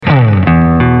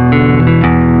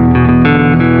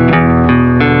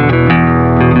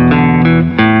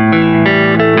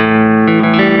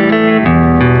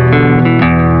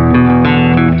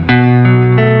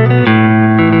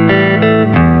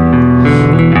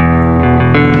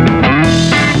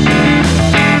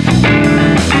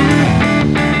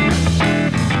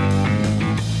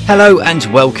Hello and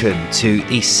welcome to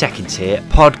the Second Tier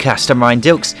podcast. I'm Ryan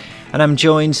Dilks and I'm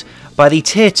joined by the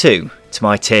Tier 2 to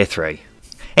my Tier 3.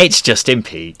 It's Justin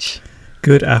Peach.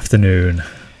 Good afternoon.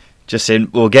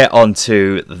 Justin, we'll get on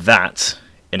to that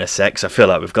in a sec, so I feel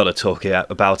like we've got to talk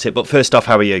about it. But first off,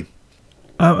 how are you?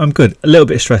 I'm good. A little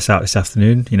bit stressed out this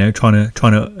afternoon, trying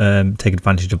to take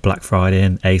advantage of Black Friday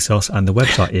and ASOS, and the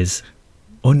website is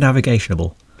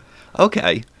unnavigationable.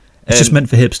 Okay. It's just meant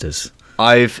for hipsters.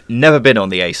 I've never been on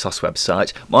the ASOS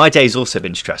website. My day's also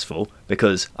been stressful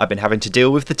because I've been having to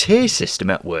deal with the tier system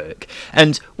at work.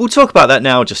 And we'll talk about that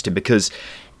now, Justin, because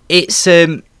it's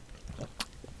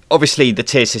obviously the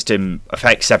tier system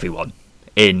affects everyone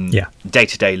in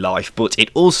day-to-day life, but it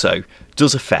also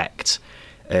does affect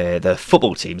the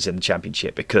football teams in the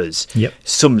Championship because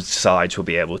some sides will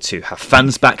be able to have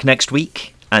fans back next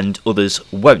week and others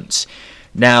won't.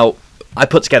 Now, I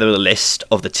put together a list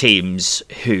of the teams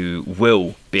who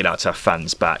will be allowed to have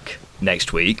fans back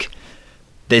next week.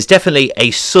 There's definitely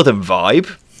a southern vibe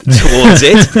towards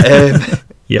it.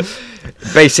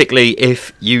 Basically,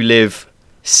 if you live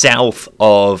south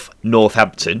of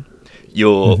Northampton,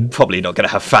 you're probably not going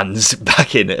to have fans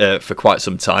back in for quite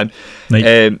some time.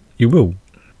 No, you will.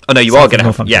 Oh no, you are going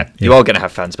to have. You are going to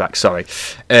have fans back. Sorry,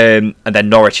 and then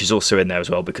Norwich is also in there as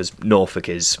well because Norfolk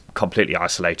is completely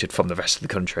isolated from the rest of the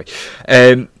country.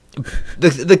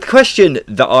 The question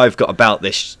that I've got about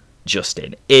this,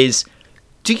 Justin, is: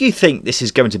 do you think this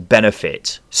is going to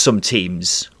benefit some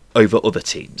teams over other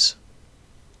teams?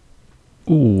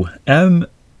 Ooh,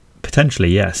 potentially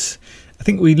yes. I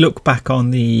think we look back on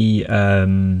the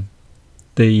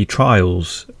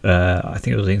trials, I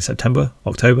think it was in September,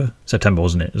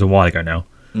 wasn't it? It was a while ago now.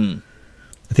 I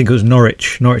think it was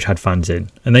Norwich had fans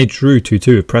in and they drew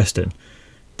 2-2 with Preston.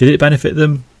 Did it benefit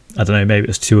them? I don't know, maybe it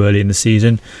was too early in the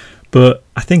season, but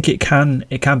I think it can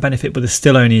benefit, but there's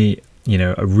still only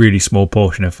a really small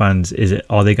portion of fans.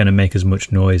 Are they going to make as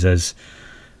much noise as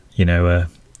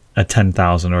a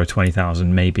 10,000 or a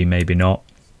 20,000? Maybe not.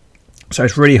 So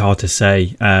it's really hard to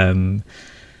say.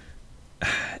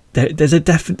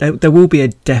 There will be a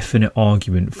definite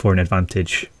argument for an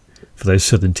advantage for those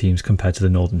southern teams compared to the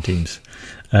northern teams,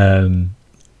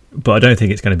 but I don't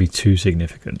think it's going to be too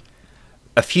significant.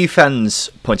 A few fans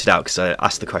pointed out, because I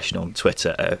asked the question on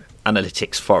Twitter,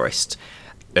 Analytics Forest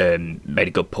made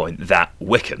a good point that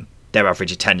Wycombe, their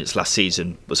average attendance last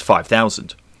season was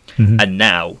 5,000, and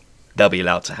now they'll be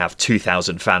allowed to have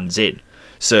 2,000 fans in.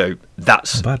 So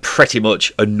that's pretty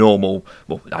much a normal.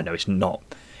 Well, I know it's not.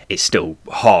 It's still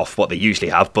half what they usually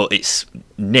have, but it's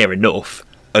near enough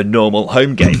a normal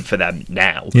home game for them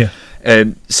now.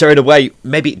 So in a way,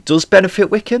 maybe it does benefit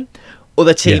Wycombe.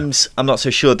 Other teams, I'm not so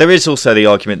sure. There is also the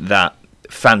argument that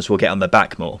fans will get on their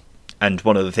back more. And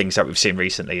one of the things that we've seen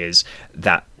recently is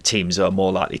that teams are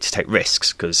more likely to take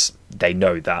risks because they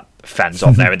know that fans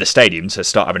aren't there in the stadium to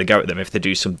start having a go at them if they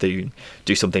do something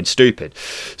stupid.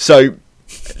 So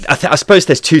I suppose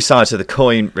there's two sides of the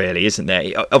coin, really, isn't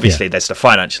there? Obviously, there's the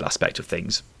financial aspect of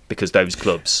things because those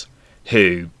clubs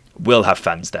who will have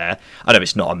fans there, I know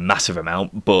it's not a massive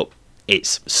amount, but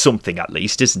it's something at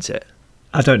least, isn't it?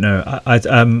 I don't know. I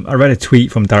read a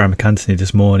tweet from Darren McAntony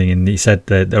this morning, and he said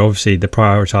that they're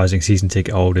prioritising season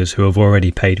ticket holders who have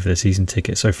already paid for the season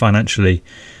ticket. So financially,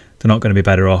 they're not going to be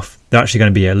better off. They're actually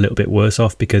going to be a little bit worse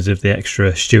off because of the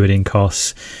extra stewarding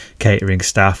costs, catering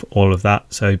staff, all of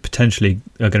that. So potentially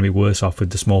they're going to be worse off with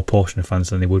the small portion of fans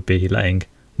than they would be letting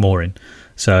more in.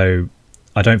 So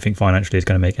I don't think financially it's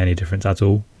going to make any difference at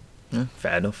all.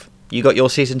 Fair enough. You got your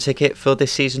season ticket for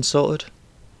this season sorted?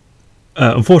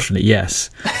 Unfortunately, yes.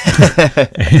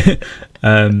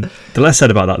 The less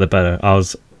said about that, the better. I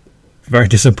was very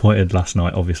disappointed last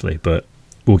night, obviously, but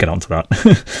we'll get on to that.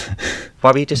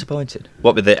 Why were you disappointed?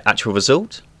 What with the actual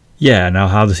result? Yeah, now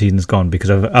how the season's gone, because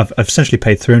I've essentially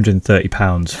paid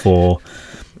 £330 for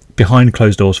behind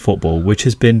closed doors football, which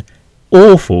has been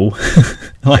awful,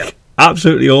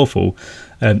 absolutely awful.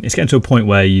 It's getting to a point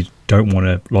where you don't want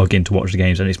to log in to watch the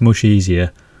games, and it's much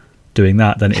easier doing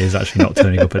that than it is actually not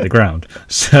turning up at the ground.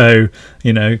 So,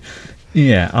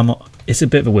 it's a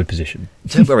bit of a weird position.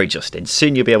 Don't worry, Justin.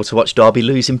 Soon you'll be able to watch Derby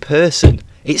lose in person.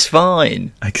 It's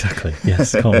fine. Exactly.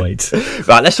 Yes, can't wait.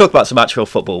 Right, let's talk about some actual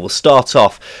football. We'll start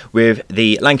off with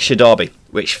the Lancashire Derby,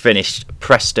 which finished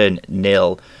Preston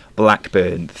 0,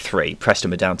 Blackburn 3. Preston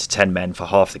were down to 10 men for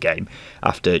half the game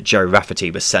after Joe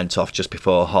Rafferty was sent off just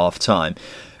before half-time.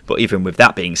 But even with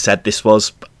that being said, this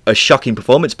was a shocking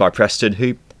performance by Preston,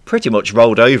 who pretty much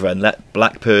rolled over and let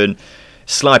Blackburn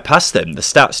slide past them. The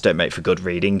stats don't make for good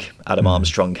reading. Adam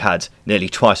Armstrong had nearly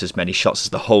twice as many shots as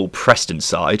the whole Preston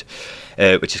side,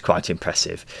 which is quite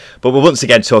impressive. But we're once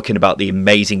again talking about the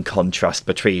amazing contrast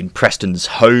between Preston's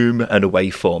home and away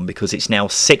form, because it's now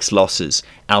 6 losses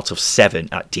out of 7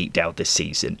 at Deepdale this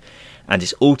season. And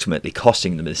it's ultimately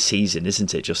costing them the season,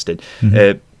 isn't it, Justin?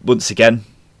 Once again,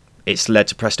 it's led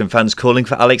to Preston fans calling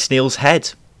for Alex Neil's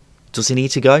head. Does he need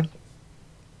to go?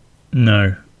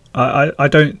 No, I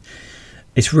don't.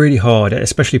 It's really hard,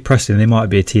 especially Preston. They might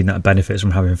be a team that benefits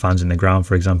from having fans in the ground,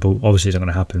 for example. Obviously, it's not going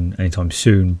to happen anytime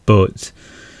soon. But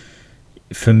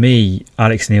for me,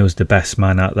 Alex Neil's the best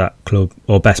man at that club,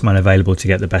 or best man available to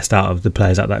get the best out of the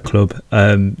players at that club.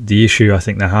 The issue I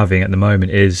think they're having at the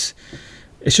moment is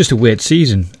it's just a weird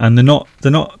season, and they're not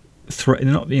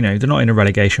in a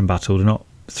relegation battle. They're not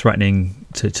threatening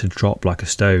to drop like a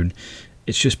stone.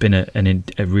 It's just been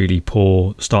a really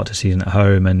poor start to season at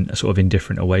home and a sort of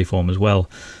indifferent away form as well.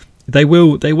 They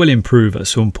will improve at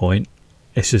some point.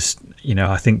 It's just,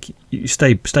 I think you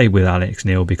stay with Alex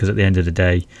Neil, because at the end of the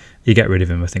day, you get rid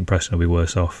of him, I think Preston will be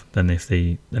worse off than if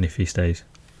he stays.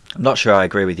 I'm not sure I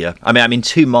agree with you. I mean, I'm in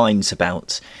two minds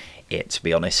about it, to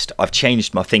be honest. I've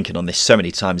changed my thinking on this so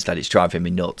many times that it's driving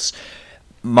me nuts.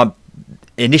 My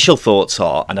initial thoughts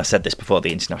are, and I said this before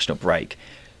the international break,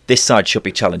 this side should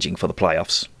be challenging for the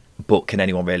playoffs, but can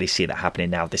anyone really see that happening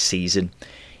now this season?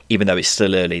 Even though it's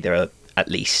still early, there are at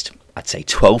least, I'd say,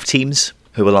 12 teams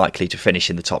who are likely to finish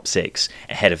in the top 6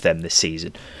 ahead of them this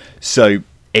season. So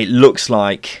it looks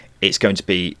like it's going to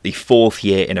be the 4th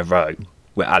year in a row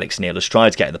where Alex Neil has tried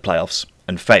to get in the playoffs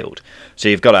and failed. So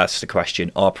you've got to ask the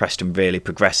question, are Preston really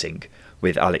progressing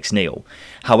with Alex Neil?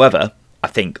 However, I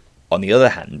think, on the other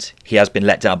hand, he has been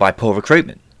let down by poor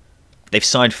recruitment. They've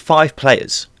signed 5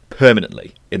 players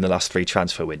permanently in the last 3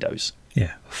 transfer windows.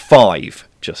 Yeah. 5,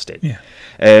 Justin.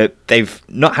 Yeah. They've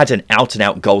not had an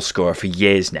out-and-out goal scorer for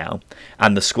years now,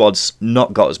 and the squad's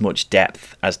not got as much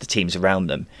depth as the teams around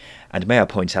them. And may I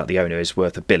point out, the owner is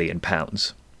worth £1 billion.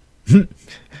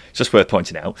 Just worth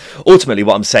pointing out. Ultimately,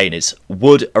 what I'm saying is,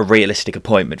 would a realistic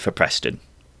appointment for Preston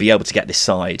be able to get this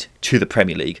side to the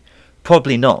Premier League?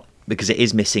 Probably not, because it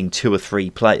is missing 2 or 3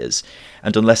 players.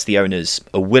 And unless the owners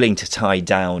are willing to tie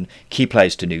down key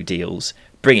players to new deals,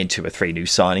 bring in 2 or 3 new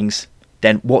signings,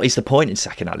 then what is the point in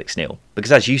sacking Alex Neil?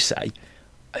 Because as you say,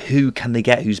 who can they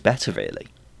get who's better, really?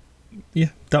 Yeah,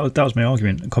 that was my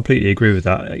argument. I completely agree with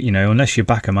that. Unless you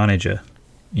back a manager,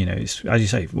 it's, as you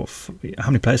say, how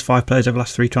many players? 5 players over the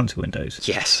last 3 transfer windows.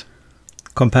 Yes.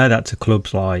 Compare that to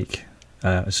clubs like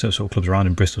sort of clubs around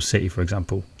in Bristol City, for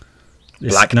example.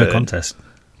 It's Blackburn. No contest.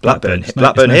 Blackburn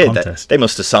here, they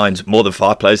must have signed more than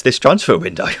 5 players this transfer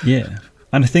window. Yeah,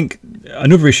 and I think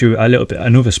another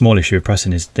small issue of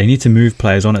Preston is they need to move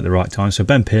players on at the right time. So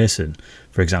Ben Pearson,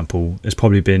 for example, has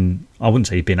probably been, I wouldn't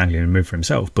say he's been angling a move for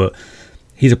himself, but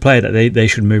he's a player that they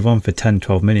should move on for 10,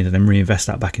 12 million and then reinvest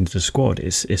that back into the squad.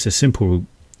 It's a simple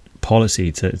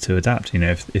policy to adapt.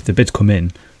 If the bids come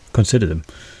in, consider them.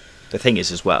 The thing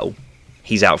is as well,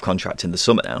 he's out of contract in the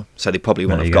summer now, so they probably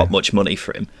won't have got much money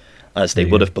for him as they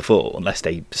would have before, unless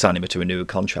they sign him to a new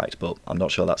contract, but I'm not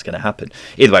sure that's going to happen.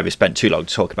 Either way, we've spent too long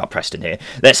talking about Preston here.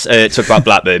 Let's talk about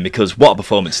Blackburn, because what a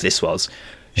performance this was.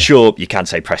 Sure, you can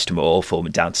say Preston were awful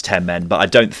and down to 10 men, but I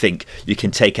don't think you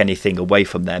can take anything away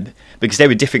from them, because they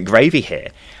were different gravy here.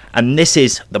 And this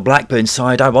is the Blackburn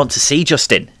side I want to see,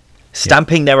 Justin.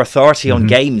 Stamping their authority on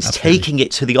games, absolutely. Taking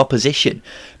it to the opposition,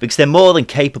 because they're more than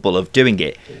capable of doing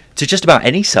it to just about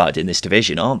any side in this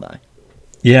division, aren't they?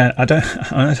 Yeah, I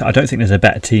don't think there's a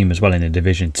better team as well in the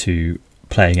division to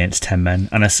play against 10 men.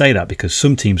 And I say that because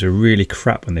some teams are really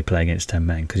crap when they play against 10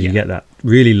 men, because you get that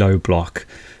really low block,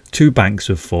 2 banks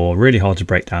of 4, really hard to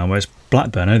break down. Whereas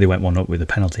Blackburn, I know they went 1 up with a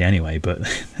penalty anyway, but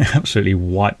they absolutely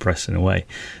wiped Preston away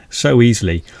so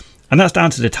easily. And that's down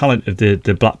to the talent of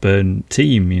the Blackburn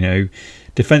team.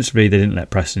 Defensively, they didn't let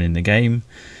Preston in the game.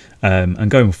 And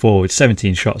going forward,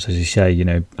 17 shots, as you say,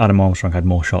 Adam Armstrong had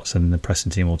more shots than the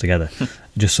Preston team altogether. It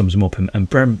just sums them up. And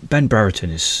Ben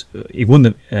Brereton he won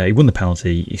the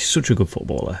penalty. He's such a good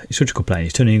footballer. He's such a good player.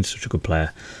 He's turning into such a good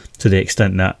player to the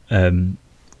extent that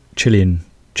Chile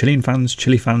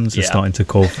fans are starting to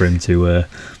call for him to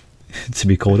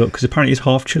be called up, because apparently he's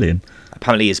half Chilean.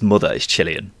 Apparently his mother is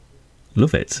Chilean.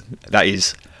 Love it. That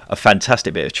is a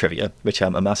fantastic bit of trivia, which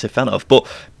I'm a massive fan of. But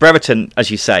Brereton,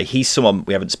 as you say, he's someone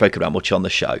we haven't spoken about much on the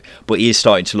show, but he is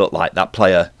starting to look like that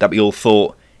player that we all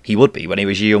thought he would be when he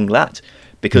was a young lad.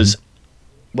 Because,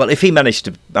 well, if he manages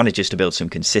to build some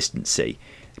consistency,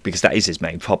 because that is his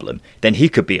main problem, then he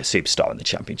could be a superstar in the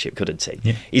Championship, couldn't he?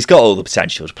 Yeah. He's got all the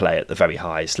potential to play at the very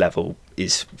highest level.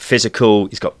 He's physical,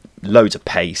 he's got loads of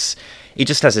pace, he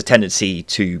just has a tendency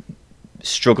to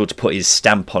struggle to put his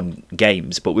stamp on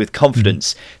games, but with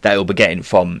confidence that he'll be getting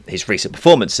from his recent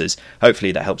performances,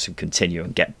 hopefully that helps him continue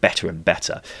and get better and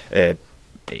better.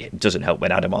 It doesn't help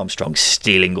when Adam Armstrong's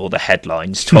stealing all the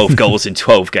headlines. 12 goals in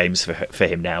 12 games for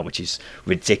him now, which is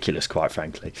ridiculous, quite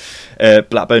frankly.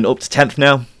 Blackburn up to 10th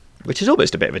now, which is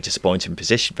almost a bit of a disappointing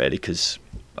position, really, because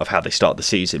of how they start the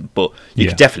season. But you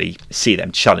could definitely see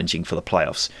them challenging for the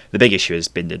playoffs. The big issue has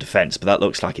been the defence, but that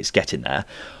looks like it's getting there.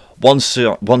 One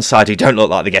side who don't look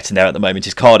like they're getting there at the moment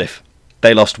is Cardiff.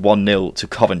 They lost 1-0 to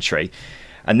Coventry.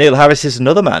 And Neil Harris is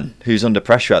another man who's under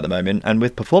pressure at the moment, and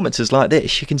with performances like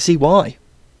this, you can see why.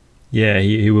 Yeah,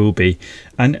 he will be.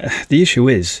 And the issue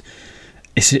is,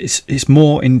 it's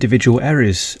more individual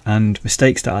errors and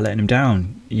mistakes that are letting him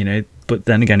down, But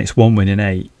then again, it's 1 win in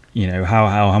 8.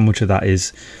 How much of that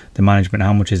is the management?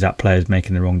 How much is that players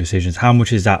making the wrong decisions? How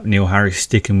much is that Neil Harris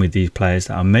sticking with these players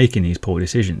that are making these poor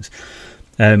decisions?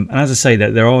 And as I say,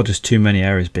 that there are just too many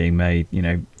errors being made.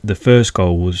 The first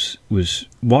goal was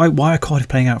why are Cardiff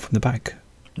playing out from the back?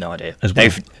 No idea. Well?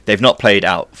 They've not played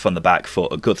out from the back for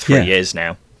a good 3 years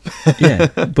now. Yeah,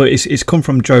 but it's come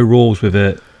from Joe Rawls with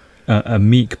a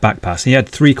meek back pass. He had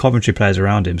 3 Coventry players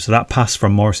around him, so that pass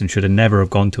from Morrison should have never have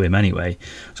gone to him anyway.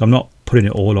 So I'm not putting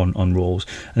it all on Rawls.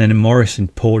 And then Morrison,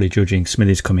 poorly judging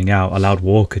Smithies coming out, allowed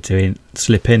Walker to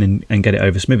slip in and get it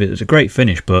over Smithies. It was a great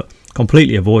finish, but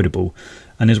completely avoidable.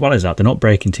 And as well as that, they're not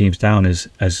breaking teams down as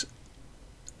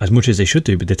much as they should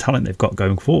do with the talent they've got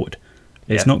going forward.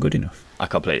 It's not good enough. I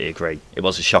completely agree. It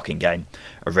was a shocking game,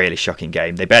 a really shocking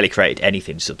game. They barely created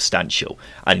anything substantial.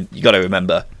 And you got to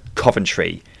remember,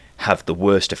 Coventry have the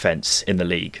worst defence in the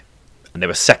league. And they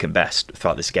were second best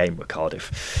throughout this game with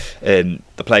Cardiff.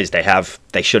 The players they have,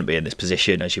 they shouldn't be in this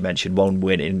position. As you mentioned, 1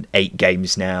 win in 8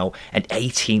 games now and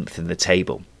 18th in the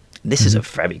table. This is a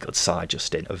very good side,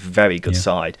 Justin, a very good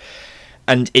side.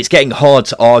 And it's getting hard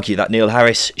to argue that Neil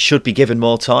Harris should be given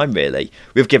more time, really.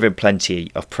 We've given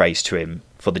plenty of praise to him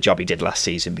for the job he did last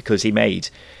season because he made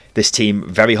this team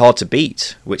very hard to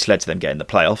beat, which led to them getting the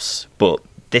playoffs. But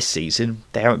this season,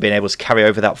 they haven't been able to carry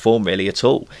over that form really at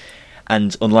all.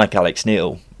 And unlike Alex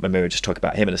Neil, when we were just talking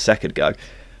about him a second ago,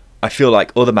 I feel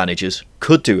like other managers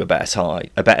could do a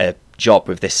better job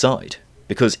with this side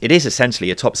because it is essentially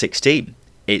a top 6 team.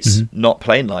 It's not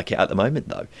playing like it at the moment,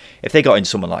 though. If they got in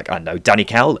someone like, I don't know, Danny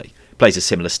Cowley, plays a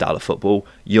similar style of football,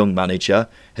 young manager,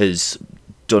 has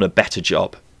done a better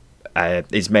job,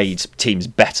 has made teams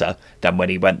better than when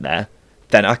he went there,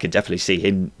 then I could definitely see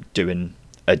him doing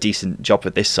a decent job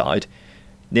with this side.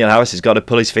 Neil Harris has got to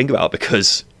pull his finger out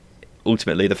because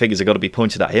ultimately the fingers have got to be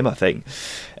pointed at him, I think.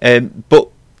 But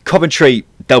Coventry,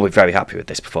 they'll be very happy with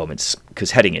this performance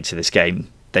because heading into this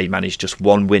game, they managed just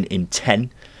 1 win in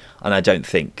 10. And I don't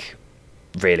think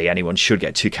really anyone should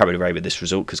get too carried away with this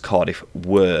result because Cardiff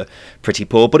were pretty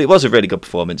poor. But it was a really good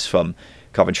performance from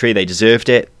Coventry. They deserved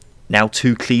it. Now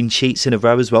 2 clean sheets in a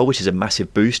row as well, which is a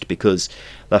massive boost because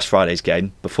last Friday's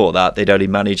game, before that, they'd only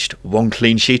managed 1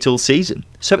 clean sheet all season.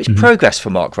 So it's progress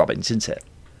for Mark Robins, isn't it?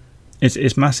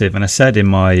 It's massive. And I said in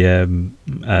my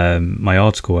my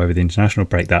article over the international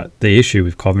break that the issue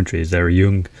with Coventry is they're a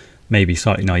young, maybe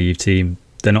slightly naive team.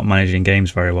 They're not managing games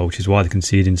very well, which is why they're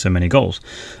conceding so many goals.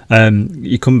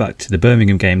 You come back to the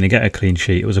Birmingham game, they get a clean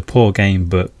sheet. It was a poor game,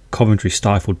 but Coventry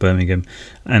stifled Birmingham.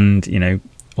 And,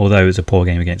 although it was a poor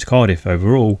game against Cardiff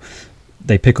overall,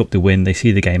 they pick up the win. They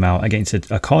see the game out against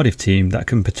a Cardiff team that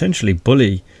can potentially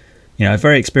bully, a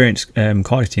very experienced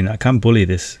Cardiff team that can bully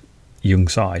this young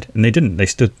side, and they didn't. They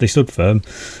stood firm.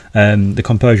 The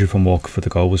composure from Walker for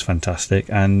the goal was fantastic,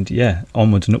 and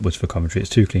onwards and upwards for Coventry. It's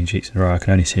 2 clean sheets in a row. I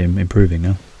can only see him improving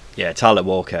now. Yeah, Tyler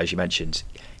Walker, as you mentioned,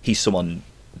 he's someone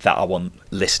that I want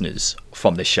listeners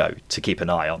from this show to keep an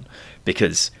eye on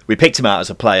because we picked him out as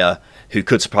a player who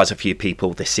could surprise a few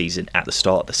people this season at the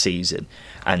start of the season,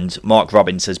 and Mark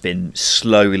Robins has been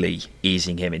slowly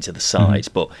easing him into the side.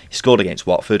 But he scored against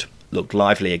Watford, looked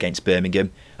lively against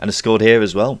Birmingham, and has scored here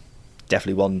as well.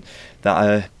 Definitely one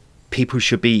that people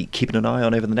should be keeping an eye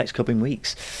on over the next couple of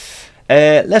weeks.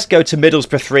 Let's go to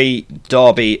Middlesbrough 3,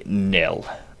 Derby 0.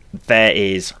 There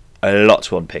is a lot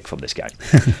to unpick from this game.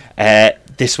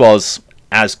 This was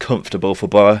as comfortable for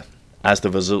Borough as the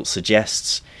result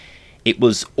suggests. It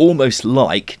was almost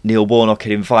like Neil Warnock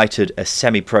had invited a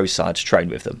semi-pro side to train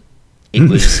with them. It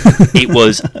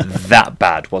was that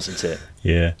bad, wasn't it?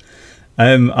 Yeah.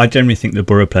 I generally think the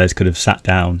Borough players could have sat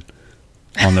down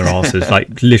on their arses,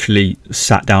 like literally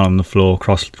sat down on the floor,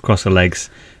 cross their legs,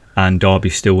 and Derby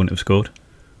still wouldn't have scored.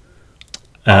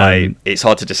 It's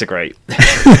hard to disagree.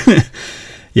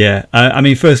 Yeah, I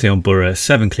mean, firstly on Borough,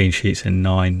 7 clean sheets in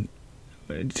 9,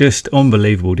 just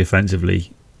unbelievable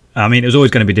defensively. I mean, it was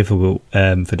always going to be difficult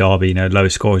for Derby,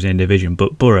 lowest scorers in the division.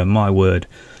 But Borough, my word,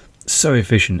 so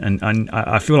efficient. And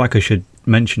I feel like I should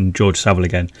mention George Saville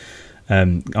again.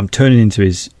 I'm turning into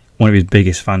one of his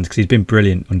biggest fans because he's been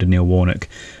brilliant under Neil Warnock,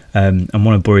 and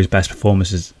one of Borough's best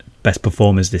performers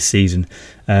this season.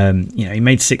 He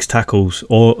made 6 tackles,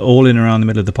 all in around the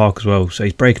middle of the park as well. So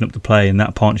he's breaking up the play, and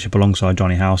that partnership alongside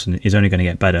Johnny Howson is only going to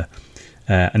get better.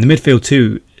 And the midfield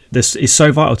too. This is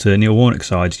so vital to the Neil Warnock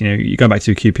side. You go back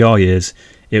to QPR years,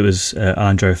 it was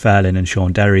Andrew Fairlin and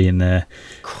Sean Derry in there.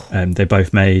 They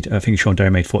both made, I think Sean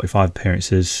Derry made 45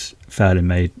 appearances, Fairlin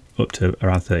made up to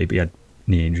around 30, but he had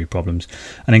knee injury problems.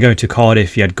 And then going to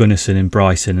Cardiff, you had Gunnarsson and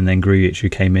Bryson, and then Grujic, who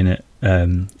came in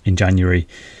in January.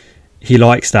 He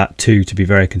likes that too, to be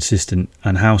very consistent.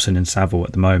 And Howson and Saville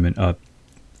at the moment are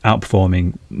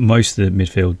outperforming most of the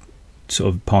midfield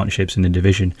sort of partnerships in the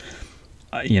division.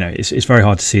 It's very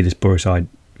hard to see this Borough side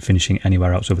finishing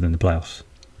anywhere else other than the playoffs.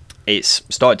 It's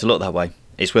starting to look that way.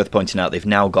 It's worth pointing out they've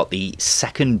now got the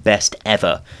second best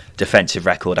ever defensive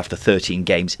record after 13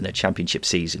 games in the Championship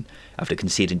season, after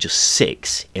conceding just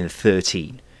 6 in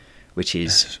 13, which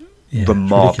is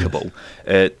remarkable.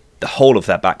 The whole of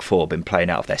their back four have been playing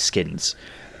out of their skins.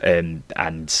 And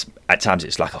at times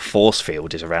it's like a force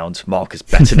field is around Marcus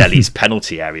Bettinelli's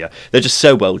penalty area. They're just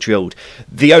so well drilled.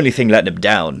 The only thing letting them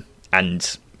down,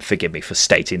 and forgive me for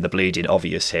stating the bleeding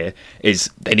obvious here, is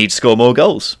they need to score more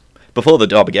goals. Before the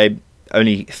Derby game,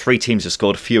 only 3 teams have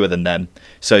scored fewer than them,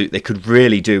 so they could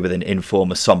really do with an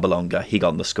informer Sombalonga. He got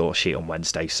on the score sheet on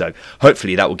Wednesday, so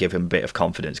hopefully that will give him a bit of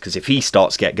confidence, because if he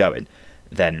starts to get going,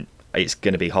 then it's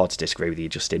going to be hard to disagree with you.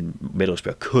 Justin,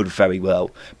 Middlesbrough could very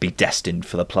well be destined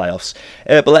for the playoffs.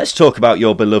 But let's talk about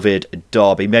your beloved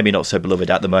Derby, maybe not so beloved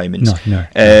at the moment.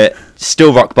 No.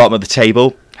 Still rock bottom of the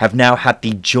table, have now had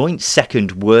the joint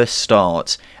second worst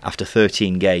start after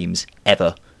 13 games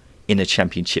ever in a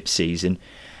Championship season,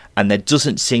 and there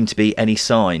doesn't seem to be any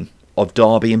sign of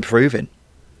Derby improving.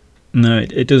 No,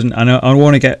 it doesn't. And I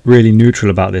want to get really neutral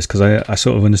about this, because I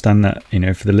sort of understand that,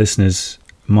 for the listeners,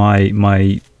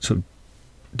 my sort of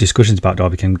discussions about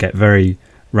Derby can get very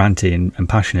ranty and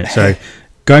passionate. So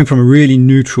going to a really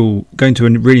neutral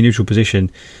position,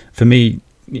 for me,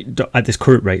 at this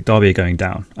current rate, Derby are going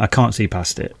down. I can't see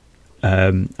past it.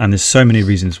 And there's so many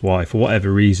reasons why. For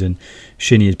whatever reason,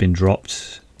 Shinnie has been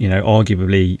dropped.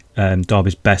 Arguably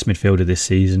Derby's best midfielder this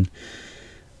season.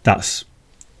 That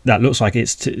looks like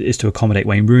it's to accommodate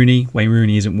Wayne Rooney. Wayne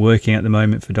Rooney isn't working at the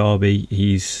moment for Derby.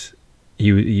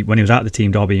 When he was out of the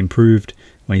team, Derby improved.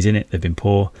 When he's in it, they've been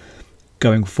poor.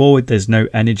 Going forward, there's no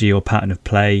energy or pattern of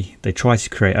play. They try to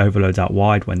create overloads out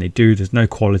wide. When they do, there's no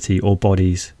quality or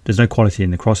bodies. There's no quality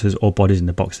in the crosses or bodies in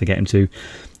the box to get him to.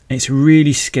 It's a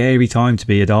really scary time to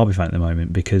be a Derby fan at the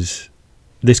moment, because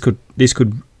this could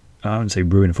I wouldn't say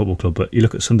ruin a football club, but you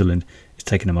look at Sunderland, it's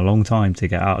taken them a long time to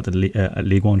get out of the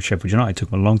League One. Sheffield United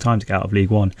took them a long time to get out of League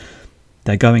One.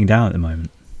 They're going down at the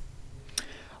moment.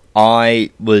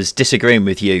 I was disagreeing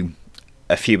with you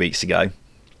a few weeks ago,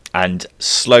 and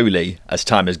slowly, as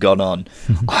time has gone on,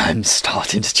 I'm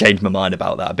starting to change my mind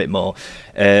about that a bit more.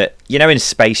 In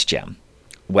Space Jam,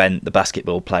 when the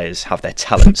basketball players have their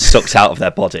talent sucked out of their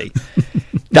body,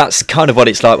 that's kind of what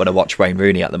it's like when I watch Wayne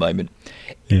Rooney at the moment.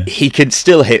 Yeah. He can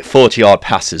still hit 40-yard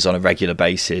passes on a regular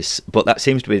basis, but that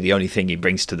seems to be the only thing he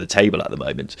brings to the table at the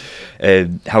moment.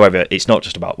 However, it's not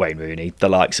just about Wayne Rooney. The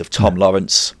likes of Tom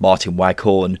Lawrence, Martin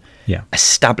Waghorn,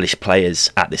 established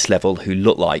players at this level who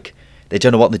look like they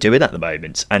don't know what they're doing at the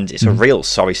moment, and it's a real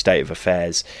sorry state of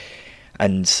affairs.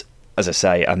 And as I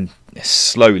say, I'm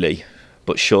slowly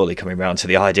but surely coming round to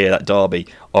the idea that Derby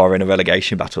are in a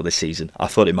relegation battle this season. I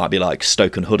thought it might be like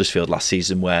Stoke and Huddersfield last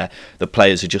season, where the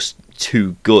players are just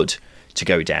too good to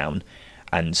go down,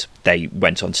 and they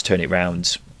went on to turn it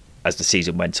round as the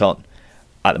season went on.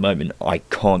 At the moment, I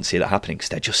can't see that happening because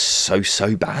they're just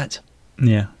so bad.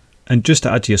 Yeah, and just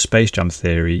to add to your Space Jam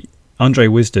theory, Andre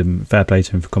Wisdom, fair play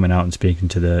to him for coming out and speaking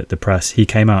to the press, he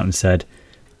came out and said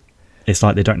it's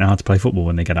like they don't know how to play football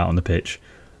when they get out on the pitch.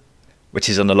 Which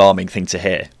is an alarming thing to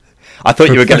hear. I thought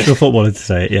you were going to footballer to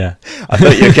say it. Yeah, I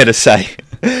thought you were going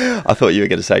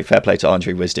to say fair play to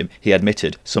Andre Wisdom. He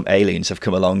admitted some aliens have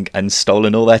come along and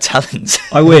stolen all their talent.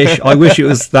 I wish it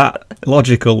was that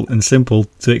logical and simple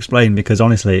to explain, because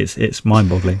honestly, it's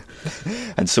mind-boggling.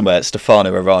 And somewhere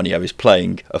Stefano Aranio is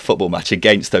playing a football match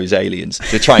against those aliens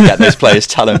to try and get those players'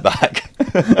 talent back.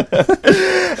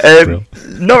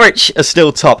 Norwich are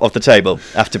still top of the table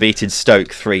after beating Stoke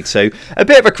 3-2. A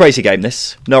bit of a crazy game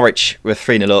this. Norwich were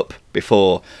 3-0 up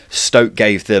before Stoke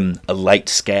gave them a late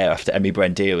scare after Emi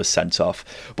Buendia was sent off.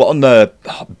 But on the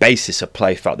basis of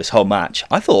play throughout this whole match,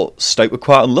 I thought Stoke were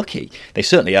quite unlucky. They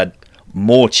certainly had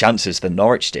more chances than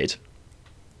Norwich did.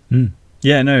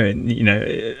 Yeah, no,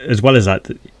 as well as that,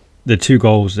 the 2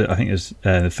 goals that I think is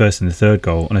the first and the third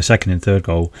goal, and the second and third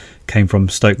goal came from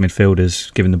Stoke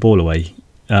midfielders giving the ball away.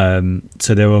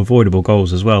 So they were avoidable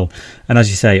goals as well. And as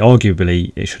you say,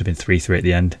 arguably it should have been 3-3 at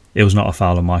the end. It was not a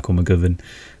foul on Michael McGovern.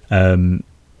 A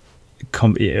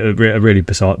really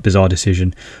bizarre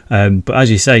decision. But as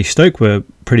you say, Stoke were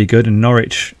pretty good and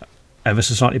Norwich ever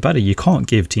so slightly better. You can't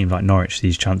give teams like Norwich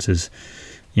these chances.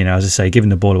 As I say, giving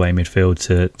the ball away in midfield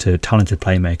to talented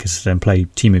playmakers, then play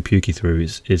Teemu Pukki through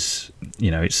is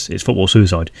it's football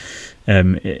suicide.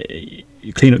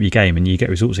 You clean up your game and you get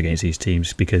results against these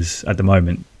teams, because at the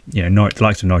moment, Norwich, the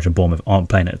likes of Norwich and Bournemouth aren't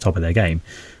playing at the top of their game,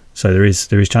 so there is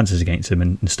chances against them,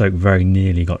 and Stoke very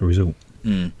nearly got the result.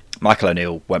 Michael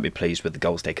O'Neill won't be pleased with the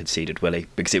goals they conceded, will he?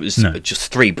 Because it was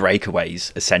just 3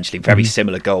 breakaways, essentially, very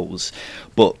similar goals,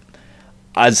 but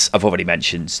as I've already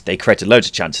mentioned, they created loads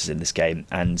of chances in this game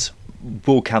and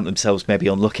will count themselves maybe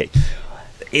unlucky.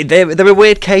 They're a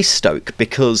weird case, Stoke,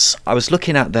 because I was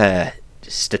looking at their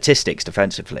statistics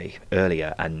defensively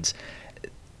earlier, and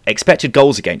expected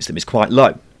goals against them is quite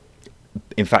low.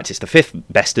 In fact, it's the 5th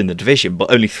best in the division,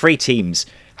 but only 3 teams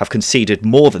have conceded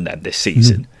more than them this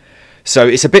season. So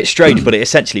it's a bit strange, but it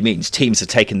essentially means teams are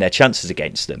taking their chances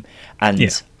against them,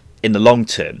 and in the long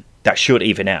term, that should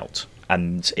even out.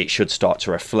 And it should start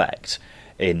to reflect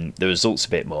in the results a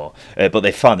bit more. But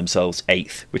they find themselves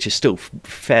 8th, which is still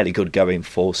fairly good going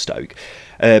for Stoke.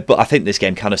 But I think this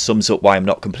game kind of sums up why I'm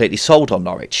not completely sold on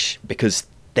Norwich, because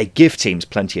they give teams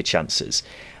plenty of chances.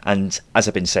 And as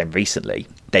I've been saying recently,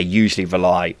 they usually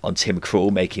rely on Tim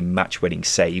Krul making match-winning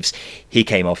saves. He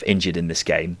came off injured in this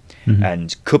game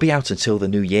and could be out until the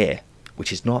new year,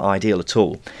 which is not ideal at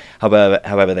all.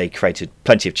 However, they created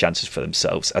plenty of chances for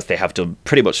themselves, as they have done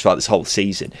pretty much throughout this whole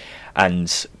season,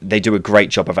 and they do a great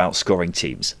job of outscoring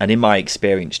teams. And in my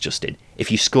experience, Justin,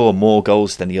 if you score more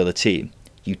goals than the other team,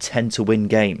 you tend to win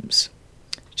games.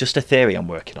 Just a theory I'm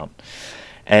working on.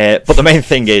 But the main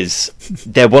thing is,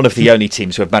 they're one of the only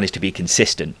teams who have managed to be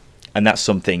consistent, and that's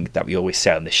something that we always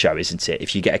say on this show, isn't it?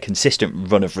 If you get a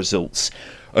consistent run of results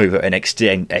over an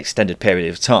extended period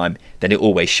of time, then it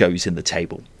always shows in the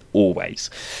table. Always.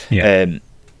 Teemu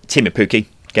Pukki,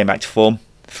 getting back to form.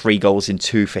 3 goals in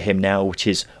 2 for him now, which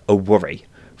is a worry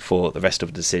for the rest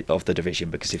of the division,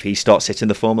 because if he starts hitting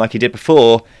the form like he did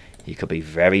before, he could be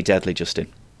very deadly, Justin.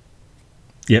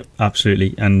 Yep,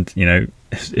 absolutely. And,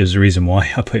 it was the reason why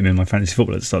I put him in my fantasy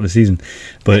football at the start of the season,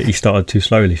 but he started too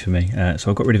slowly for me, so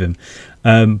I got rid of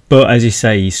him. But as you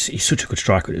say, he's such a good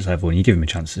striker at this level, and you give him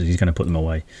chances, he's going to put them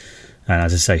away. And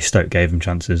as I say, Stoke gave him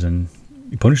chances and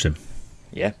he punished him.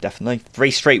 Yeah, definitely.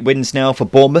 3 straight wins now for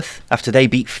Bournemouth after they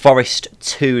beat Forest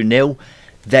 2-0.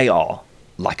 They are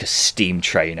like a steam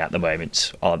train at the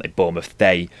moment, aren't they, Bournemouth?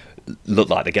 They look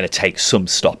like they're going to take some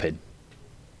stopping.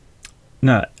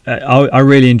 No, I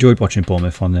really enjoyed watching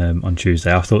Bournemouth on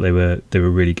Tuesday. I thought they were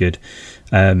really good.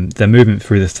 Their movement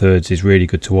through the thirds is really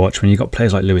good to watch. When you've got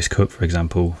players like Lewis Cook, for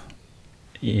example,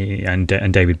 and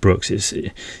David Brooks,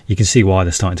 you can see why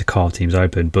they're starting to carve teams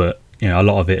open. But a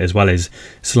lot of it, as well as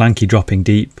Solanke dropping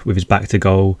deep with his back to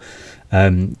goal,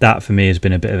 that for me has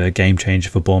been a bit of a game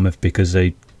changer for Bournemouth, because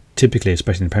they typically,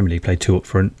 especially in the Premier League, play 2 up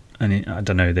front, and I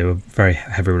don't know, they were very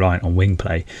heavily reliant on wing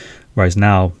play. Whereas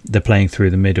now they're playing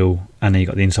through the middle, and then you've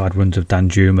got the inside runs of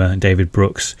Danjuma and David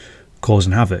Brooks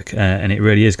causing havoc. And it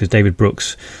really is, because David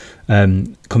Brooks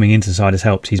coming into the side has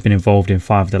helped. He's been involved in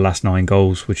 5 of the last 9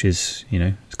 goals, which is,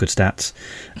 it's good stats.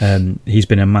 He's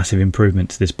been a massive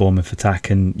improvement to this Bournemouth attack,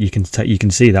 and you can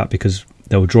see that, because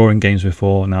they were drawing games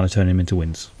before, and now they're turning them into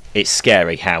wins. It's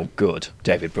scary how good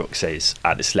David Brooks is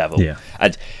at this level. Yeah.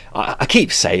 And I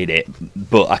keep saying it,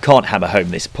 but I can't hammer home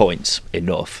this point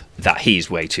enough, that he's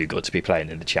way too good to be playing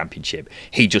in the Championship.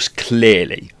 He just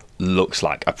clearly looks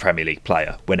like a Premier League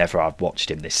player whenever I've watched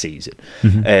him this season.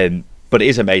 But it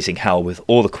is amazing how, with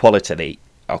all the quality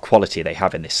they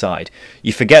have in this side,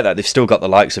 you forget that they've still got the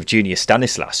likes of Junior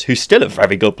Stanislas, who's still a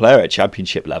very good player at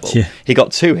Championship level. Yeah. He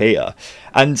got 2 here.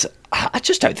 And I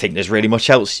just don't think there's really much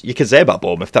else you can say about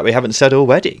Bournemouth that we haven't said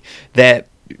already. They're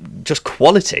just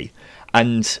quality,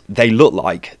 and they look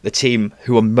like the team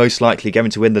who are most likely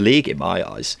going to win the league in my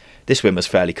eyes. This win was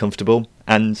fairly comfortable,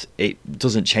 and it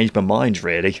doesn't change my mind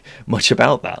really much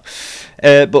about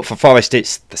that. But for Forest,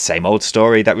 it's the same old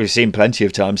story that we've seen plenty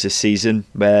of times this season,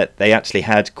 where they actually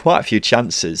had quite a few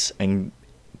chances and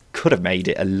could have made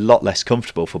it a lot less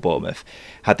comfortable for Bournemouth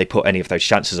had they put any of those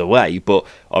chances away, but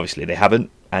obviously they haven't,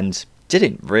 and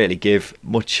didn't really give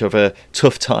much of a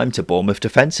tough time to Bournemouth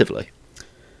defensively.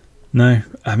 No,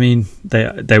 I mean,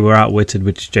 they were outwitted,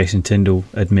 which Jason Tindall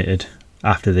admitted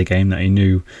after the game, that he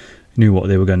knew knew what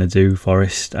they were going to do.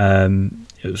 Forest.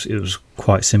 It was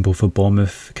quite simple for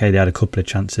Bournemouth. Okay, they had a couple of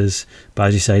chances, but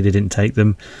as you say, they didn't take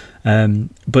them.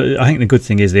 But I think the good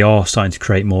thing is they are starting to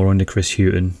create more under Chris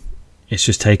Hughton. It's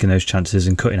just taking those chances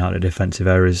and cutting out the defensive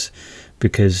errors.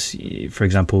 Because, for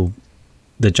example,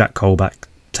 the Jack Colback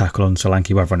tackle on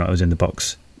Solanke, whether or not it was in the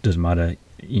box, doesn't matter.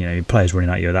 Players running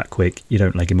at you that quick, you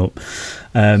don't leg him up.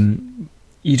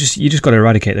 You just got to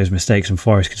eradicate those mistakes, and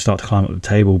Forest can start to climb up the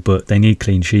table. But they need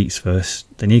clean sheets first.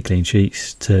 They need clean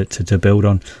sheets to build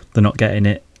on. They're not getting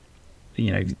it.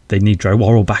 They need Joe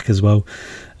Worrell back as well,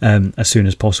 as soon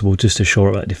as possible, just to shore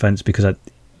up that defence. Because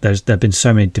there have been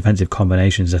so many defensive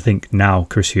combinations. I think now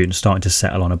Chris Hughton's starting to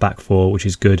settle on a back four, which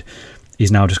is good.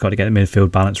 He's now just got to get the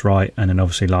midfield balance right, and then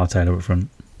obviously Lyle Taylor up front.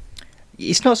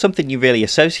 It's not something you really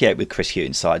associate with Chris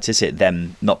Hughton sides, is it?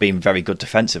 Them not being very good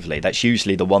defensively. That's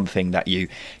usually the one thing that you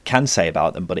can say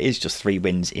about them, but it is just 3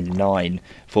 wins in 9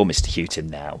 for Mr. Hughton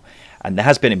now. And there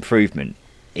has been improvement.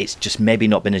 It's just maybe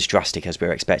not been as drastic as we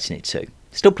were expecting it to.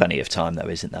 Still plenty of time though,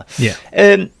 isn't there? Yeah.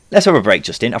 Let's have a break,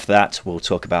 Justin. After that, we'll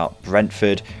talk about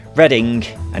Brentford, Reading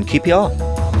and QPR.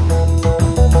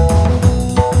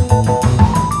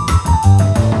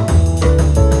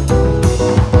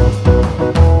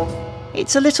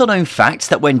 It's a little known fact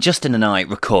that when Justin and I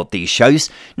record these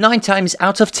shows, 9 times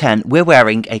out of 10 we're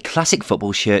wearing a classic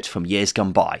football shirt from years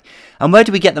gone by. And where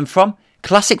do we get them from?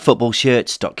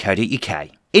 classicfootballshirts.co.uk.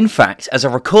 In fact, as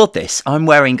I record this, I'm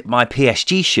wearing my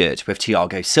PSG shirt with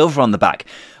Thiago Silva on the back.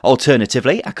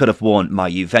 Alternatively, I could have worn my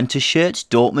Juventus shirt,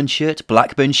 Dortmund shirt,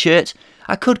 Blackburn shirt.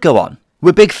 I could go on.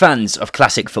 We're big fans of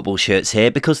classic football shirts here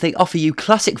because they offer you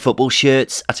classic football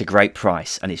shirts at a great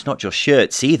price. And it's not just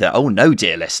shirts either. Oh no,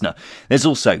 dear listener. There's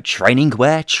also training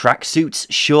wear, tracksuits,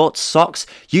 shorts, socks,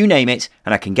 you name it,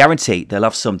 and I can guarantee they'll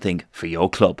have something for your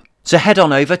club. So head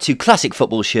on over to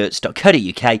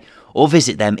classicfootballshirts.co.uk or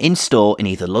visit them in store in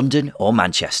either London or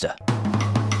Manchester.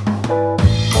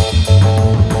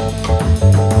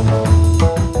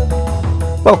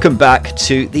 Welcome back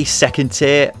to the Second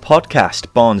Tier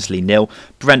podcast. Barnsley 0,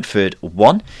 Brentford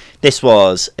 1. This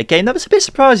was a game that was a bit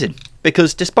surprising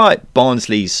because despite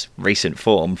Barnsley's recent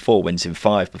form, 4 wins in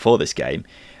 5 before this game,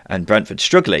 and Brentford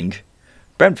struggling,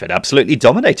 Brentford absolutely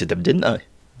dominated them, didn't they?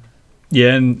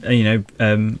 Yeah,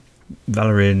 and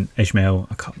Valerian Ismail,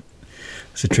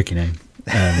 it's a tricky name.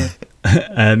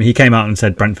 He came out and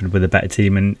said Brentford were the better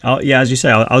team, and as you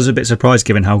say, I was a bit surprised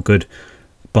given how good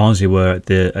Barnsley were at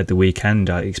the weekend.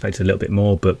 I expected a little bit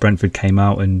more, but Brentford came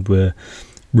out and were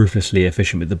ruthlessly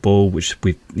efficient with the ball, which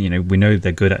we know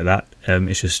they're good at that.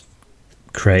 It's just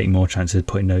creating more chances,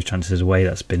 putting those chances away.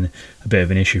 That's been a bit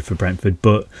of an issue for Brentford.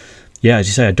 But yeah, as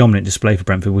you say, a dominant display for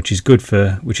Brentford, which is good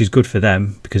for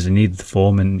them because they need the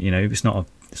form. And it's not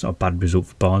a bad result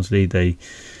for Barnsley. They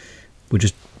were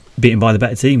just beaten by the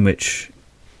better team, which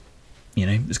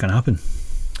is going to happen.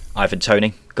 Ivan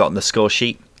Toney got on the score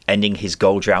sheet, ending his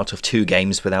goal drought of 2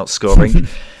 games without scoring.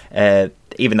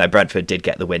 Even though Brentford did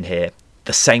get the win here,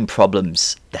 the same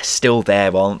problems, they're still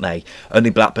there, aren't they? Only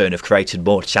Blackburn have created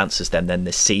more chances than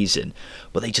this season,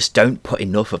 but they just don't put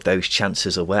enough of those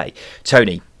chances away.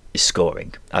 Toney is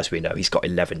scoring, as we know. He's got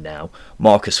 11 now.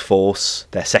 Marcus Forss,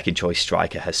 their second choice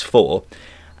striker, has 4.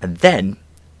 And then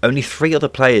only 3 other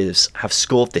players have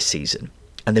scored this season,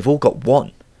 and they've all got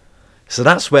 1. So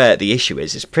that's where the issue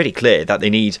is. It's pretty clear that they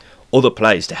need other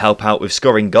players to help out with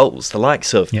scoring goals. The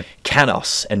likes of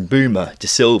Canos and Boomer, De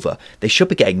Silva, they should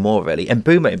be getting more, really. And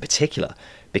Boomer in particular,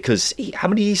 because how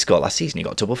many he scored last season? He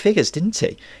got double figures, didn't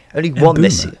he? Only one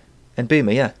this year. And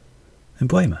Boomer, yeah. And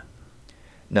Boomer?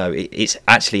 No, it's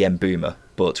actually Mbeumo,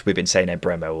 but we've been saying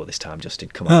Embremo all this time, Justin.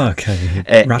 Come on. Oh,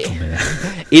 okay. Rattle me there.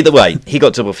 Either way, he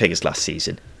got double figures last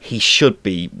season. He should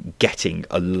be getting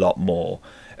a lot more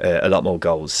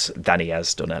goals than he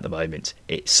has done at the moment.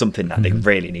 It's something that they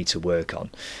really need to work on.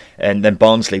 And then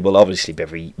Barnsley will obviously be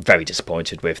very, very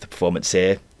disappointed with the performance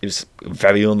here. It was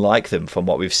very unlike them from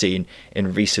what we've seen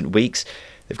in recent weeks.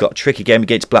 They've got a tricky game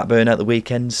against Blackburn at the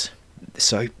weekends,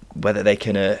 so whether they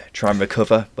can try and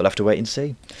recover, we'll have to wait and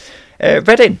see.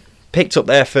 Reading picked up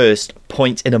their first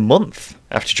point in a month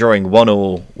after drawing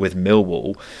 1-1 with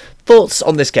Millwall. Thoughts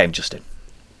on this game, Justin?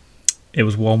 It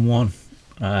was 1-1.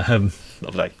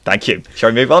 Lovely, thank you.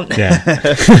 Shall we move on? Yeah.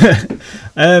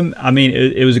 I mean,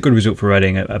 it was a good result for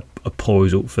Reading, a poor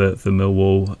result for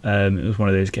Millwall. It was one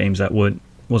of those games that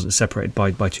wasn't separated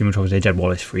by too much. Obviously, Jed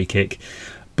Wallace free kick,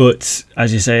 but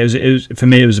as you say, it was for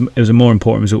me. It was a more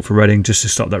important result for Reading just to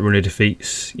stop that run of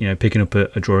defeats. Picking up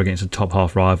a draw against a top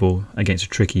half rival against a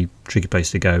tricky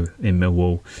place to go in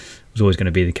Millwall was always going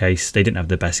to be the case. They didn't have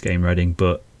the best game, Reading,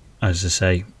 but as I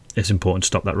say, it's important to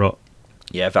stop that rot.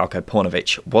 Yeah, Valko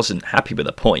Paunovic wasn't happy with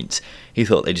the point. He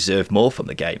thought they deserved more from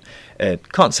the game.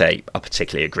 Can't say I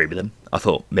particularly agree with him. I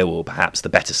thought Millwall were perhaps the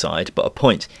better side, but a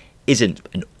point isn't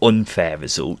an unfair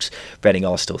result. Reading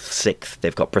are still 6th.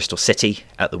 They've got Bristol City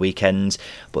at the weekend,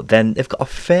 but then they've got a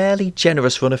fairly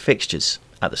generous run of fixtures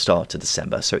at the start of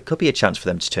December, so it could be a chance for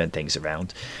them to turn things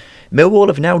around. Millwall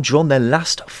have now drawn their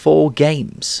last 4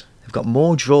 games. They've got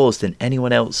more draws than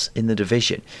anyone else in the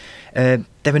division. They're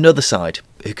another side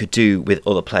who could do with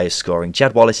other players scoring.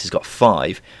 Jed Wallace has got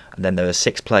 5, and then there are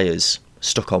 6 players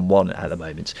stuck on 1 at the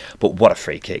moment. But what a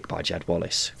free kick by Jed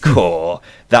Wallace. Core,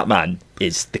 that man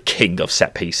is the king of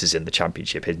set pieces in the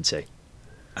Championship, isn't he?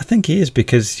 I think he is,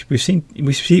 because we've seen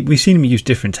him use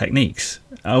different techniques.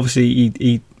 Obviously,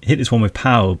 he hit this one with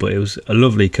power, but it was a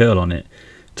lovely curl on it.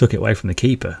 Took it away from the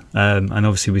keeper. And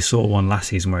obviously we saw one last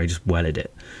season where he just wellied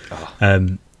it.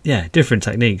 Oh. Yeah, different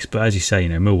techniques, but as you say,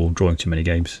 Millwall drawing too many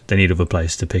games. They need other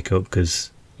players to pick up,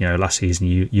 because last season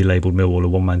you labelled Millwall a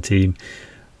one-man team.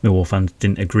 Millwall fans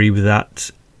didn't agree with that,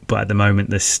 but at the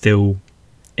moment they're still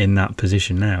in that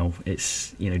position now.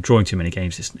 It's drawing too many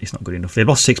games. It's not good enough. They've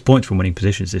lost 6 points from winning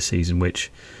positions this season,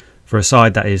 which for a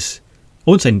side that is, I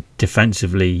wouldn't say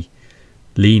defensively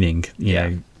leaning,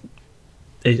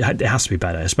 it has to be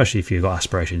better, especially if you've got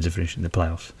aspirations of finishing the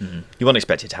playoffs. Mm. You won't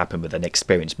expect it to happen with an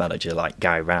experienced manager like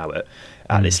Guy Rowett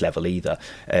at this level either.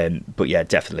 But yeah,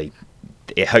 definitely.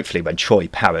 Hopefully, when Troy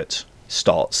Parrott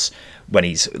starts, when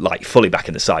he's fully back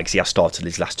in the side, because he has started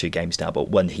his last 2 games now, but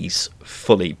when he's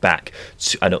fully back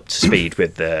and up to speed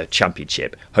with the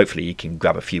Championship, hopefully he can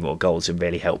grab a few more goals and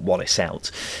really help Wallace out.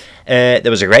 There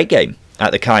was a great game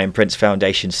at the Kai and Prince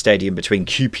Foundation Stadium between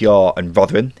QPR and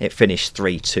Rotherham. It finished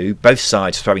 3-2. Both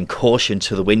sides throwing caution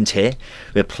to the wind here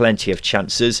with plenty of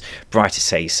chances. Bright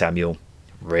Osayi-Samuel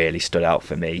really stood out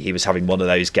for me. He was having one of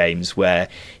those games where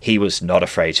he was not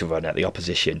afraid to run at the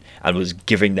opposition and was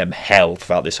giving them hell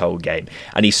throughout this whole game.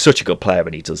 And he's such a good player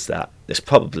when he does that. There's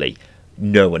probably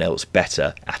no one else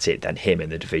better at it than him in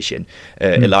the division.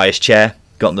 Elias Chair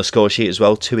got on the score sheet as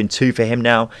well. 2-2 for him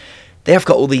now. They have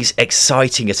got all these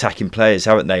exciting attacking players,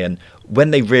 haven't they? And when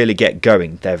they really get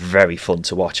going, they're very fun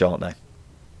to watch, aren't they?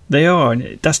 They are,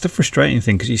 and that's the frustrating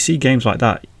thing, because you see games like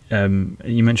that.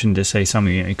 You mentioned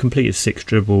Osayi-Samuel, he completed 6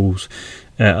 dribbles.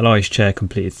 Elias Chair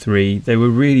completed 3. They were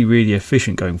really, really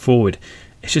efficient going forward.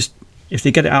 It's just, if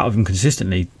they get it out of them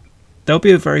consistently, they'll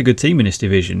be a very good team in this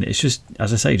division. It's just,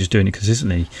 as I say, just doing it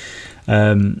consistently.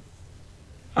 I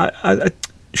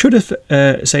should have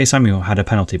Osayi-Samuel had a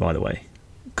penalty, by the way,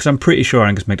 because I'm pretty sure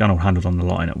Angus MacDonald handled on the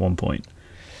line at one point,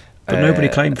 but nobody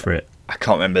claimed for it. I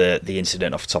can't remember the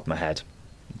incident off the top of my head.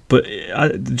 But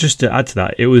just to add to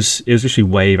that, it was literally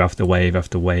wave after wave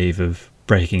after wave of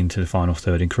breaking into the final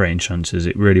third and creating chances.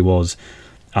 It really was.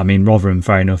 I mean, Rotherham,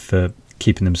 fair enough for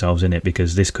keeping themselves in it,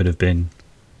 because this could have been,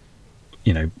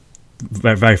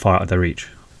 very, very far out of their reach.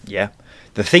 Yeah.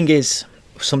 The thing is,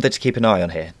 something to keep an eye on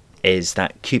here is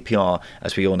that QPR,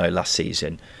 as we all know last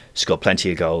season, scored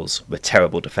plenty of goals, were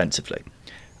terrible defensively.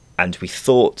 And we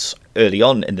thought early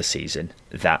on in the season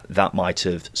that might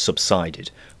have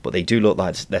subsided. But they do look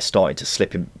like they're starting to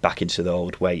slip back into the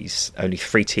old ways. Only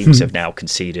 3 teams have now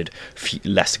conceded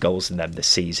less goals than them this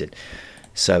season.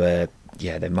 So,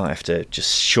 they might have to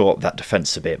just shore up that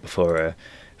defence a bit before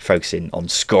focusing on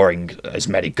scoring as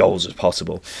many goals as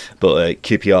possible. But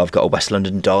QPR have got a West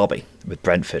London derby with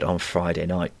Brentford on Friday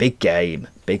night. Big game.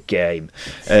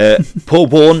 Paul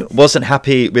Warne wasn't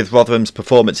happy with Rotherham's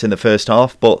performance in the first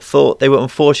half, but thought they were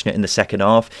unfortunate in the second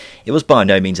half. It was by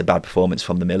no means a bad performance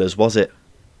from the Millers, was it?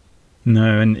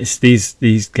 No, and it's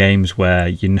these games where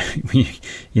you're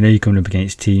coming up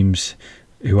against teams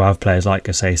who have players like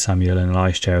Osayi-Samuel and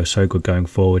Elias Chair are so good going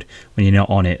forward. When you're not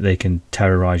on it, they can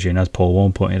terrorise you. And as Paul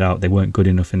Warne pointed out, they weren't good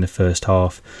enough in the first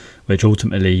half, which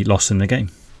ultimately lost them the game.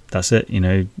 That's it.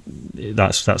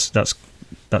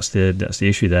 That's the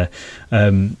issue there.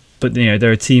 But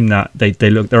they're a team that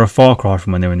they're a far cry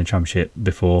from when they were in the Championship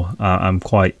before. I'm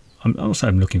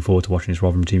looking forward to watching this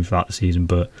Rotherham team throughout the season,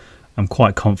 but I'm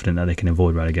quite confident that they can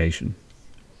avoid relegation.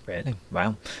 Really?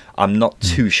 Wow. I'm not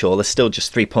too sure. They're still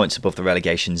just 3 points above the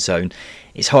relegation zone.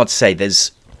 It's hard to say.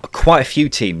 There's quite a few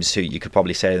teams who you could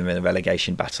probably say are in a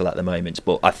relegation battle at the moment,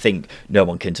 but I think no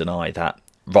one can deny that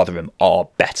Rotherham are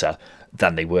better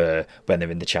than they were when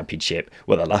they're in the Championship.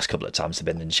 Well, the last couple of times they've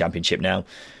been in the Championship now.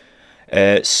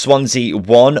 Swansea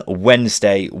 1,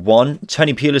 Wednesday 1.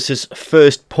 Tony Pulis's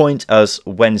first point as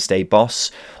Wednesday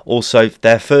boss. Also,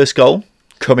 their first goal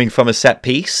coming from a set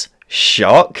piece.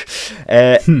 Shock.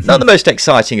 Not the most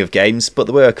exciting of games, but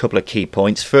there were a couple of key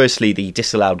points. Firstly, the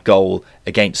disallowed goal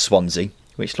against Swansea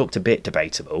which looked a bit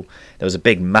debatable. There was a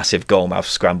big, massive goalmouth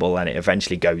scramble, and it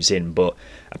eventually goes in, but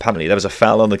apparently there was a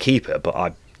foul on the keeper, but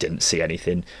I didn't see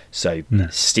anything. So No.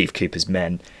 Steve Cooper's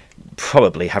men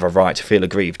probably have a right to feel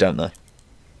aggrieved, don't they?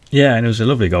 Yeah, and it was a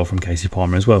lovely goal from Casey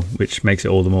Palmer as well, which makes it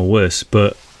all the more worse.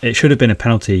 But it should have been a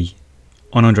penalty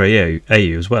on Andre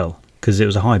Ayew as well, because it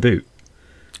was a high boot.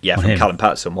 Yeah, On from him. Callum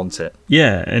Patterson, wasn't it?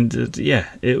 Yeah, and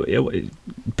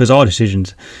bizarre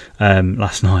decisions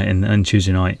last night and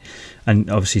Tuesday night. And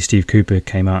obviously Steve Cooper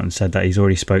came out and said that he's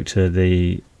already spoke to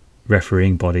the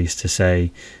refereeing bodies to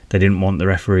say they didn't want the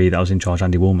referee that was in charge,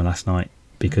 Andy Woolman, last night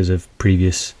because of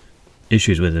previous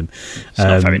issues with him. It's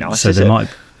not very nice, so is there it?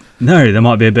 there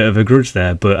might be a bit of a grudge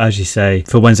there. But as you say,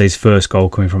 for Wednesday's first goal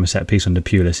coming from a set piece under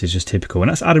Pulis is just typical. And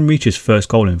that's Adam Reach's first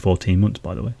goal in 14 months,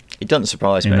 by the way, It doesn't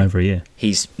surprise in me. over a year.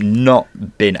 He's not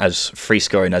been as free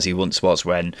scoring as he once was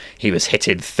when he was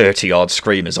hitting 30-yard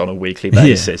screamers on a weekly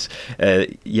basis.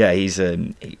 He's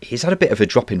had a bit of a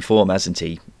drop in form, hasn't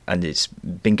he? And it's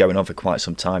been going on for quite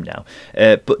some time now.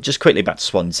 But just quickly back to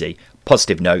Swansea.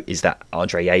 Positive note is that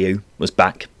Andre Ayew was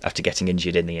back after getting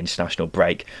injured in the international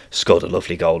break. Scored a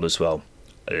lovely goal as well.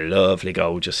 A lovely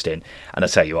goal, Justin. And I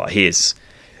tell you what, it's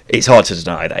hard to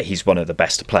deny that he's one of the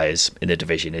best players in the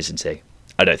division, isn't he?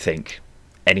 I don't think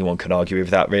anyone can argue with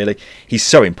that, really. He's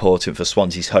so important for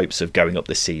Swansea's hopes of going up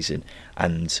this season,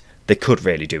 and they could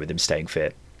really do with him staying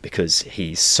fit because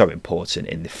he's so important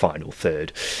in the final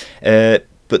third.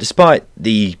 But despite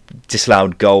the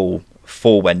disallowed goal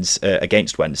for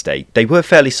against Wednesday, they were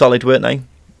fairly solid, weren't they?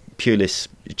 Pulis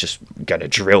is just going to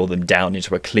drill them down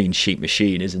into a clean sheet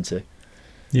machine, isn't he?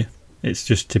 Yeah, it's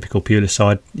just typical Pulis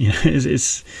side. You know,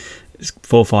 it's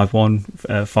 4-5-1,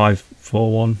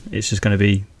 5-4-1. It's just going to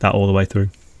be that all the way through.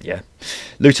 Yeah.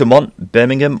 Luton 1,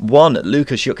 Birmingham 1.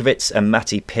 Lucas Jukovic and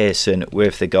Matty Pearson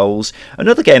with the goals.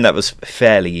 Another game that was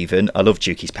fairly even. I love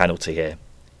Juki's penalty here.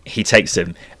 He takes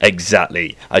them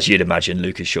exactly as you'd imagine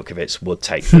Lucas Jukovic would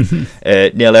take them.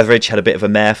 Neil Etheridge had a bit of a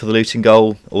mare for the Luton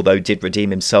goal, although did redeem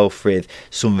himself with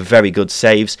some very good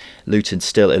saves. Luton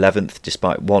still 11th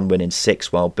despite one win in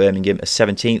 6, while Birmingham are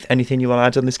 17th. Anything you want to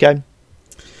add on this game?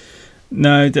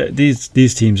 No,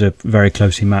 these teams are very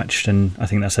closely matched, and I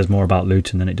think that says more about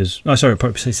Luton than it does. Oh, sorry,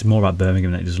 probably says more about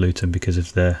Birmingham than it does Luton because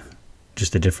of the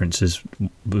differences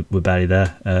were barely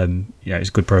there. It's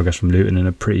good progress from Luton and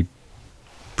a pretty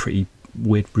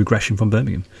weird regression from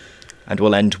Birmingham. And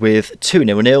we'll end with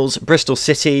 2-0-0s. Bristol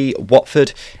City,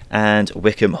 Watford, and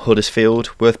Wycombe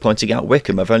Huddersfield. Worth pointing out,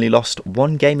 Wycombe have only lost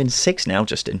one game in 6 now,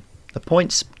 Justin. The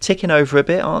points ticking over a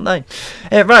bit, aren't they?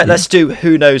 Let's do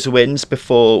Who Knows Wins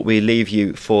before we leave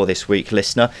you for this week,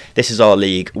 listener. This is our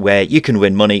league where you can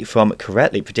win money from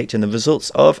correctly predicting the results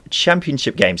of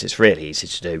championship games. It's really easy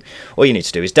to do. All you need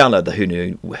to do is download the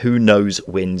Who Knows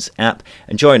Wins app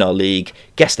and join our league.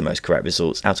 Guess the most correct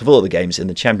results out of all the games in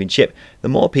the championship. The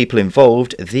more people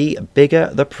involved, the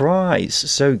bigger the prize.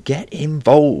 So get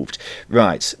involved.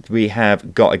 Right, we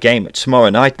have got a game tomorrow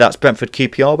night. That's Brentford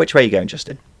QPR. Which way are you going,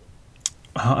 Justin?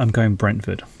 I'm going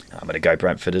Brentford. I'm going to go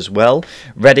Brentford as well.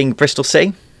 Reading, Bristol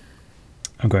City.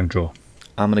 I'm going draw.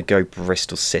 I'm going to go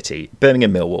Bristol City.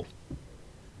 Birmingham, Millwall.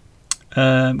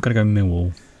 I'm going to go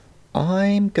Millwall.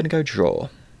 I'm going to go draw.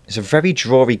 It's a very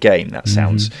drawy game, that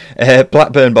sounds.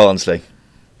 Blackburn, Barnsley.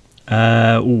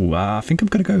 I think I'm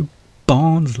going to go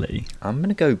Barnsley. I'm going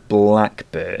to go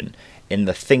Blackburn in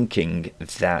the thinking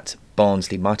that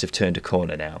Barnsley might have turned a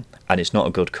corner now, and it's not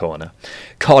a good corner.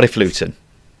 Cardiff, Luton.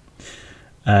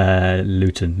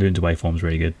 Luton's away form's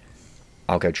really good.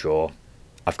 I'll go draw.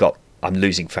 I'm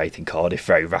losing faith in Cardiff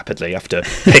very rapidly after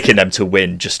picking them to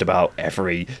win just about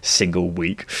every single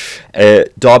week.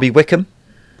 Derby, Wycombe.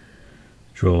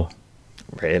 Draw.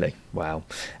 Really? Wow.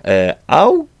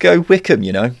 I'll go Wycombe,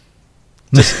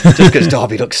 just because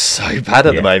Derby looks so bad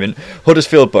at the moment.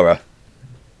 Huddersfield, Borough.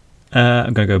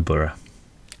 I'm going to go Borough.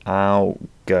 I'll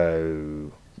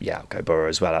go Borough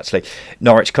as well, actually.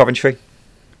 Norwich, Coventry.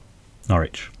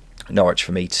 Norwich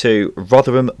for me too.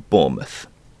 Rotherham, Bournemouth.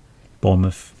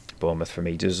 Bournemouth for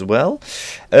me as well.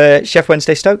 Sheffield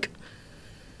Wednesday, Stoke.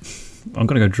 I'm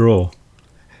going to go draw.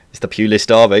 It's the Pulis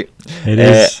derby. It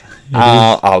is.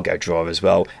 I'll go draw as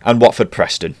well. And Watford,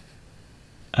 Preston.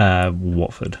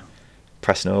 Watford.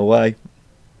 Preston away.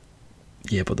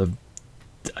 Yeah, but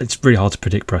it's really hard to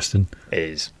predict Preston. It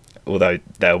is. Although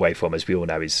their away form, as we all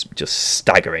know, is just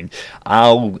staggering.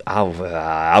 I'll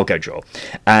go draw.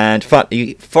 And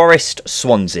finally, Forest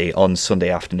Swansea on Sunday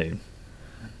afternoon.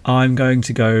 I'm going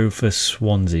to go for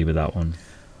Swansea with that one.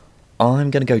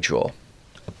 I'm going to go draw.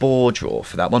 A bore draw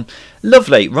for that one.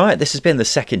 Lovely. Right, this has been the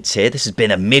second tier. This has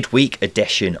been a midweek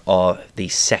edition of the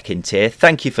second tier.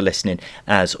 Thank you for listening,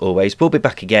 as always. We'll be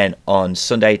back again on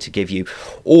Sunday to give you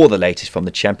all the latest from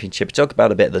the Championship, talk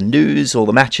about a bit of the news, all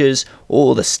the matches,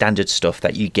 all the standard stuff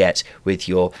that you get with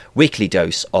your weekly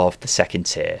dose of the second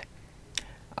tier.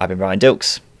 I've been Ryan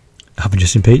Dilks. I've been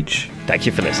Justin Peach. Thank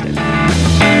you for listening.